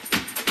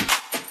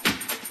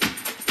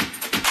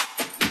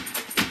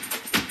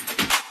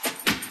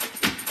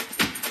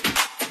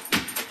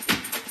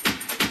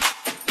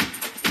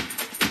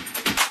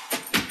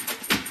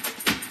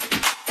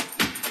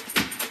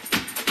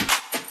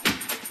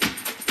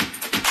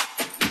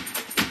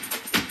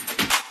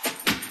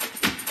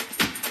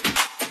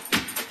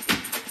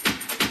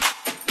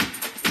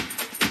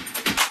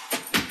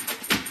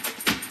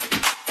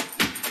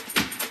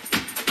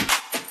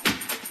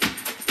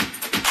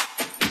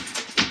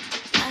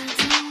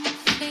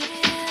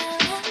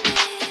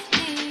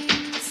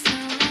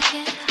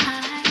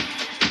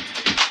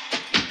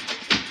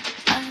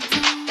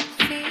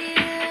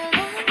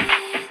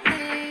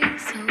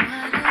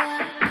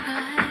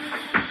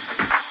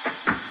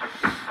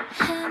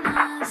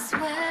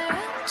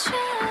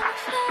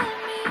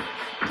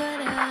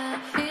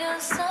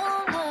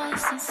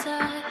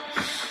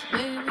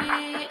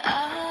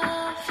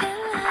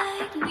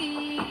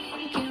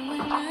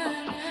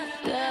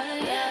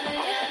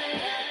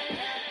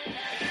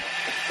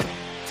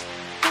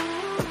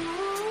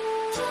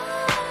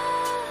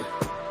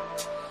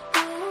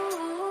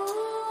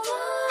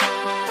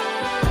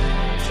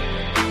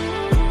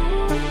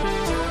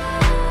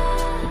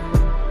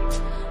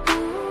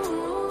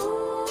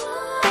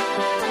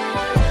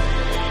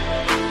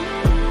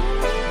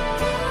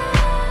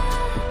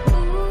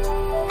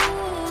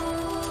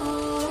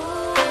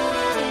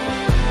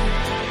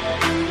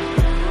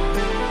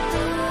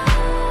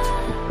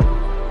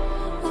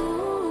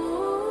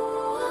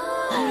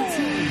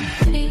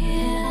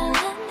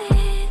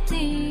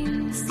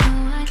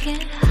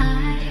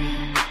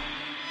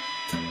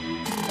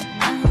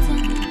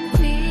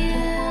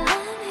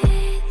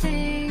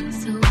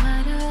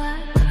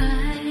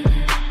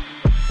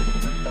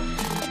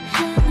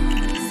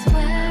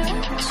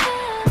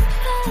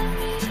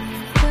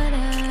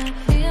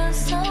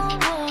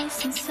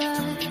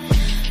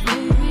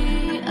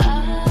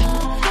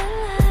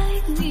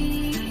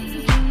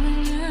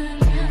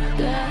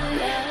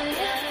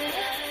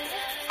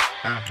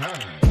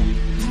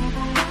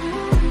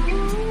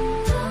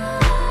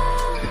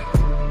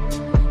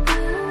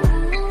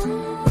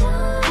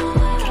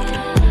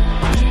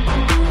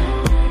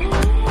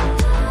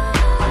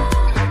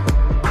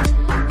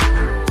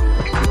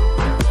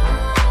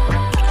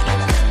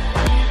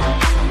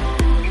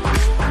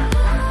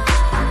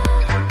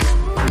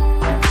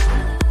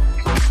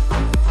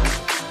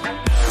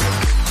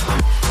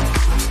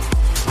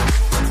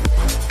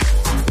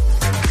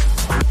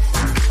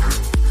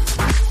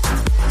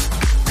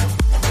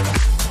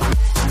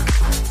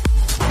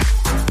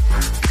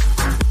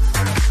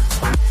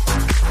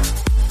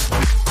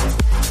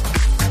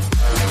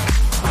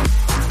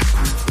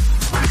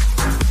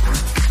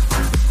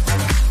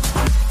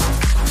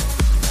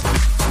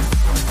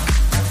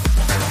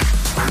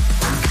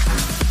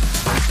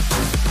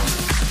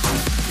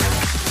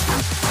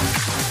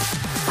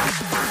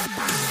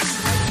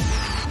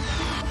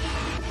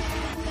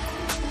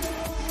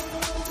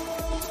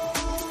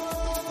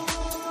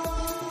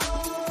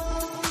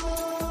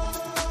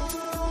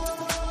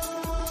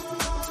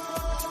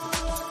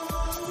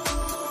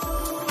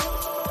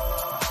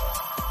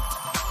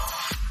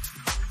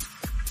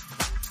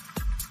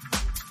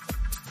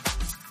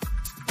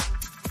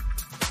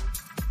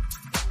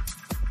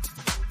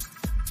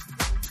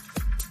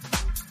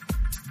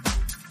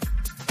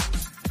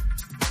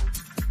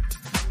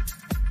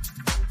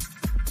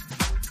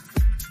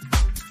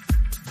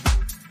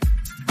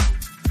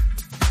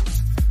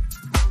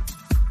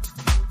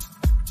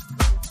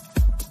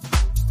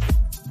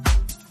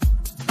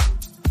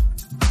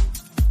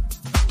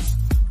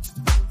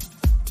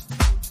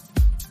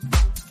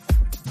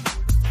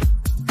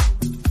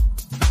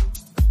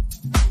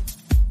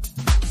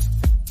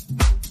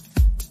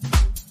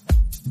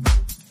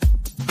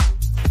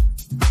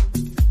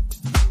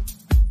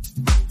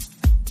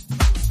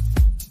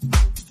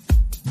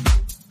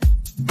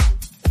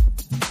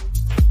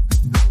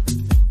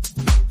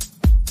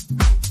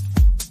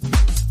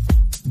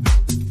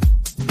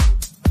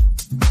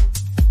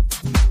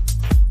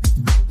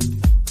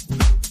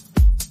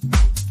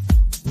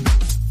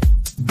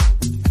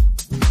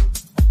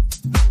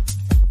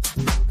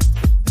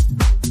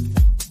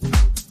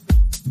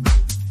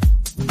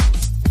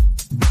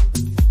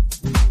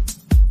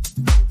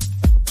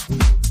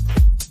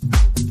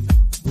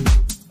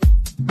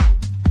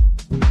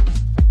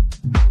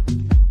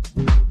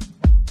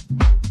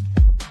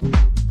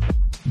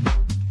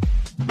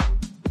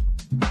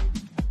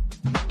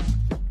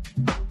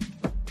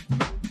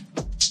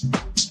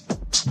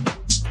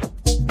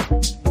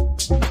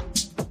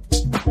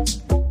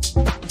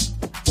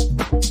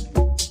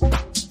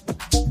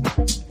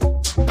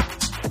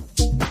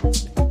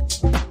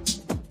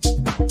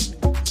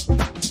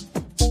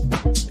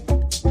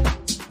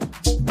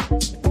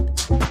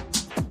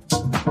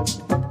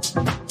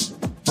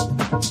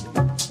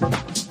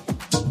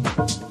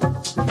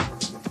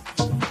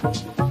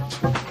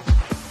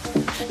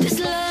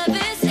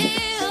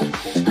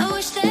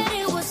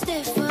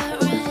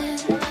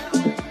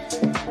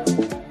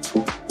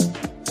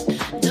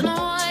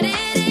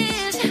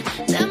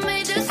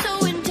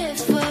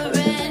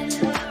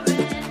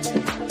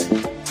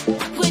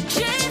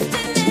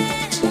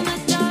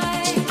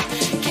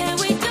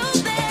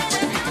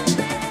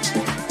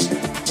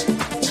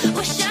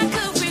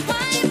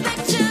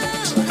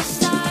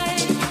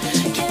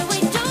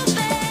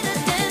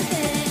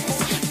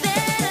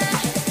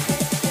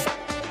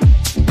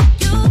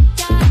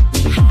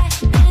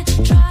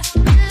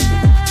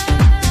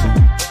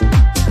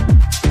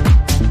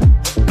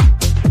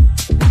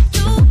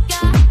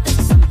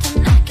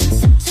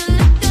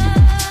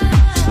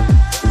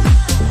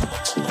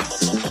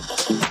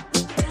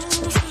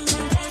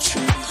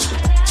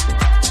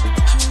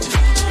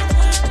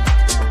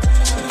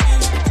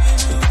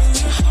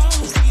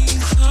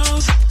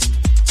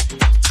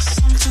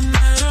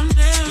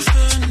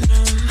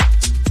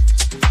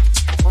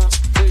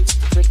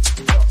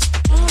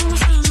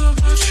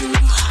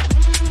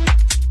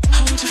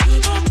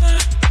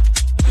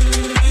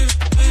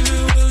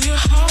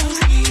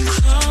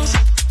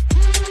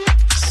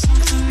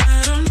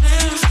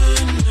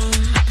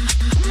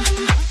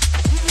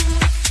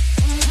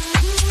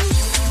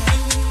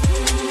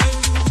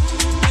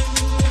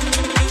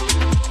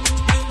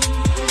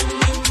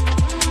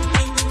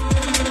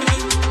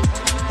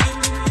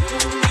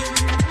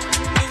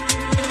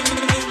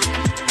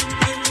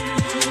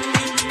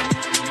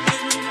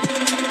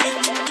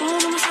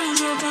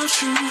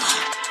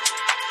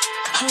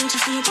 would you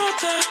feel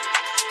about that?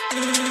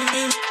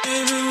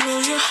 Baby,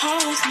 will you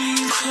hold me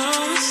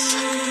close?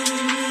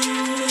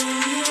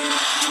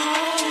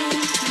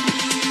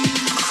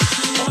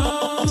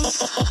 All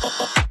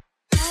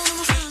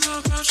my friends are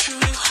about you.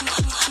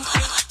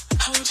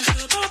 How would you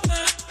feel about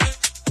that?